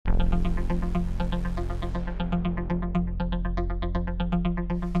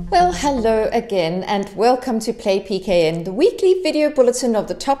Well, hello again and welcome to Play PKN, the weekly video bulletin of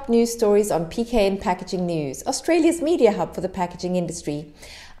the top news stories on PKN Packaging News, Australia's media hub for the packaging industry.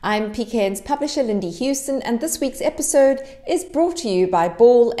 I'm PKN's publisher Lindy Houston, and this week's episode is brought to you by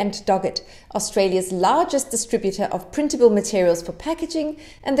Ball and Doggett, Australia's largest distributor of printable materials for packaging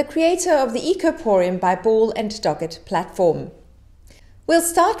and the creator of the Ecoporium by Ball and Doggett platform. We'll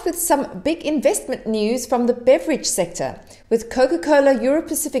start with some big investment news from the beverage sector, with Coca-Cola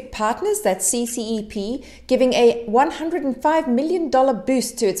Euro-Pacific Partners, that's CCEP, giving a $105 million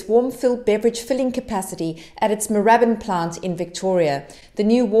boost to its warm-fill beverage filling capacity at its Moorabbin plant in Victoria. The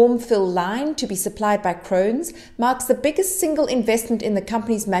new warm-fill line, to be supplied by Krones, marks the biggest single investment in the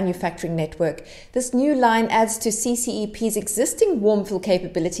company's manufacturing network. This new line adds to CCEP's existing warm-fill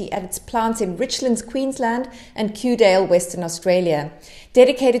capability at its plants in Richlands, Queensland and Kewdale, Western Australia.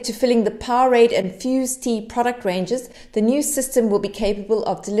 Dedicated to filling the Powerade and Fuse Tea product ranges, the new system will be capable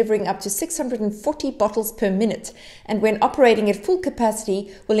of delivering up to 640 bottles per minute, and when operating at full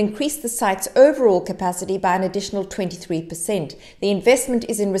capacity will increase the site's overall capacity by an additional 23%. The investment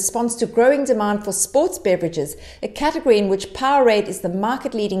is in response to growing demand for sports beverages, a category in which Powerade is the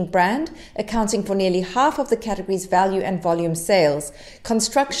market-leading brand, accounting for nearly half of the category's value and volume sales.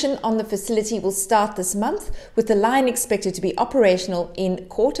 Construction on the facility will start this month, with the line expected to be operational in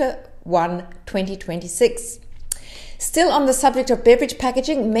Q1 2026. Still on the subject of beverage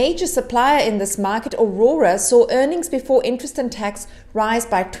packaging, major supplier in this market, Orora, saw earnings before interest and tax rise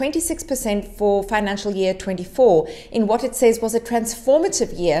by 26% for financial year 24 in what it says was a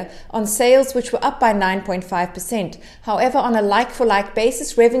transformative year on sales which were up by 9.5%. However, on a like-for-like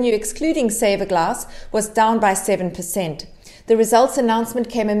basis, revenue excluding Saverglass was down by 7%. The results announcement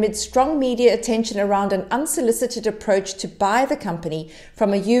came amid strong media attention around an unsolicited approach to buy the company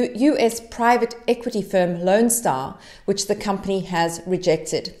from a US private equity firm, Lone Star, which the company has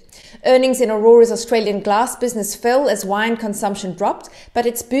rejected. Earnings in Orora's Australian glass business fell as wine consumption dropped, but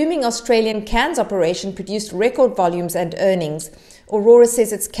its booming Australian cans operation produced record volumes and earnings. Orora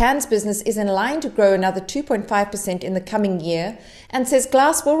says its cans business is in line to grow another 2.5% in the coming year and says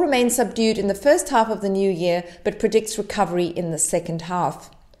glass will remain subdued in the first half of the new year but predicts recovery in the second half.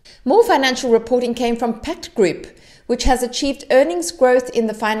 More financial reporting came from Pact Group, which has achieved earnings growth in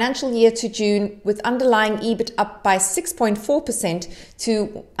the financial year to June, with underlying EBIT up by 6.4%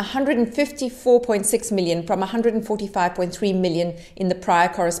 to $154.6 million from $145.3 million in the prior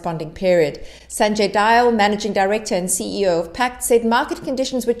corresponding period. Sanjay Dayal, Managing Director and CEO of Pact, said market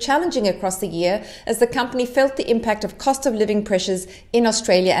conditions were challenging across the year as the company felt the impact of cost of living pressures in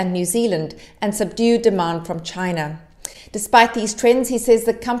Australia and New Zealand and subdued demand from China. Despite these trends, he says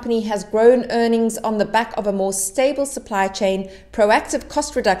the company has grown earnings on the back of a more stable supply chain, proactive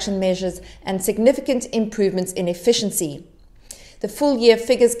cost reduction measures, and significant improvements in efficiency. The full-year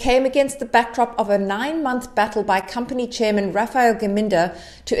figures came against the backdrop of a 9-month battle by company chairman Rafael Geminda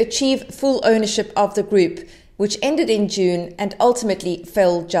to achieve full ownership of the group, which ended in June and ultimately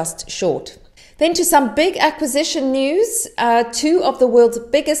fell just short. Then to some big acquisition news. Two of the world's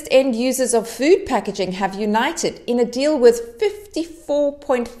biggest end users of food packaging have united in a deal with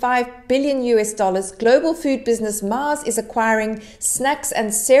 $54.5 billion. Global food business Mars is acquiring snacks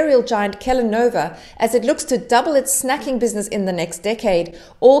and cereal giant Kellanova as it looks to double its snacking business in the next decade.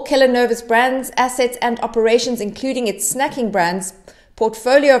 All Kellanova's brands, assets and operations, including its snacking brands,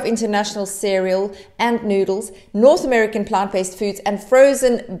 portfolio of international cereal and noodles, North American plant-based foods and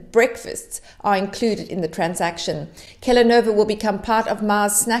frozen breakfasts are included in the transaction. Kellanova will become part of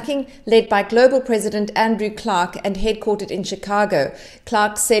Mars Snacking, led by Global President Andrew Clark and headquartered in Chicago.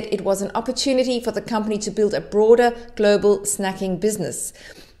 Clark said it was an opportunity for the company to build a broader global snacking business.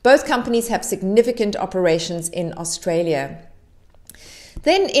 Both companies have significant operations in Australia.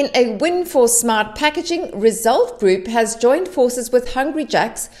 Then, in a win for smart packaging, Result Group has joined forces with Hungry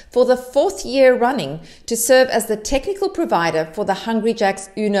Jack's for the 4th year running to serve as the technical provider for the Hungry Jack's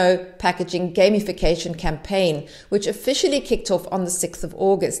Uno packaging gamification campaign, which officially kicked off on the 6th of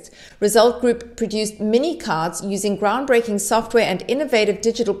August. Result Group produced mini cards using groundbreaking software and innovative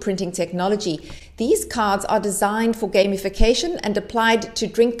digital printing technology. These cards are designed for gamification and applied to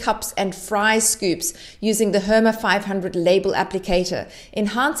drink cups and fry scoops using the Herma 500 label applicator,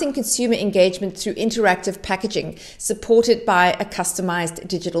 enhancing consumer engagement through interactive packaging, supported by a customized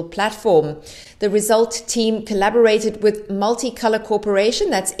digital platform. The Result team collaborated with Multicolor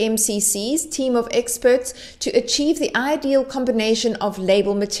Corporation, that's MCC's team of experts, to achieve the ideal combination of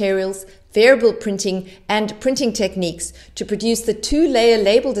label materials, variable printing and printing techniques to produce the 2-layer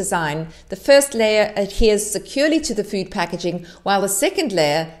label design. The first layer adheres securely to the food packaging, while the second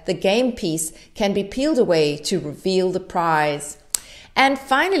layer, the game piece, can be peeled away to reveal the prize. And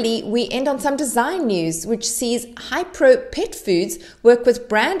finally, we end on some design news, which sees Hypro Pet Foods work with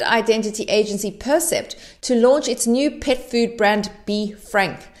brand identity agency Percept to launch its new pet food brand Be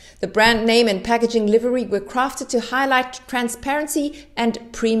Frank. The brand name and packaging livery were crafted to highlight transparency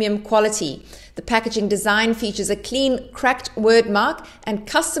and premium quality. The packaging design features a clean, cracked word mark and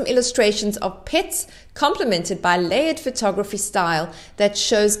custom illustrations of pets, complemented by layered photography style that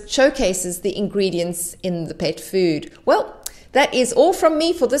showcases the ingredients in the pet food. Well, that is all from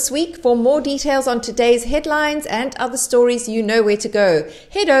me for this week. For more details on today's headlines and other stories, you know where to go.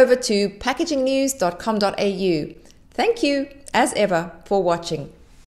 Head over to packagingnews.com.au. Thank you, as ever, for watching.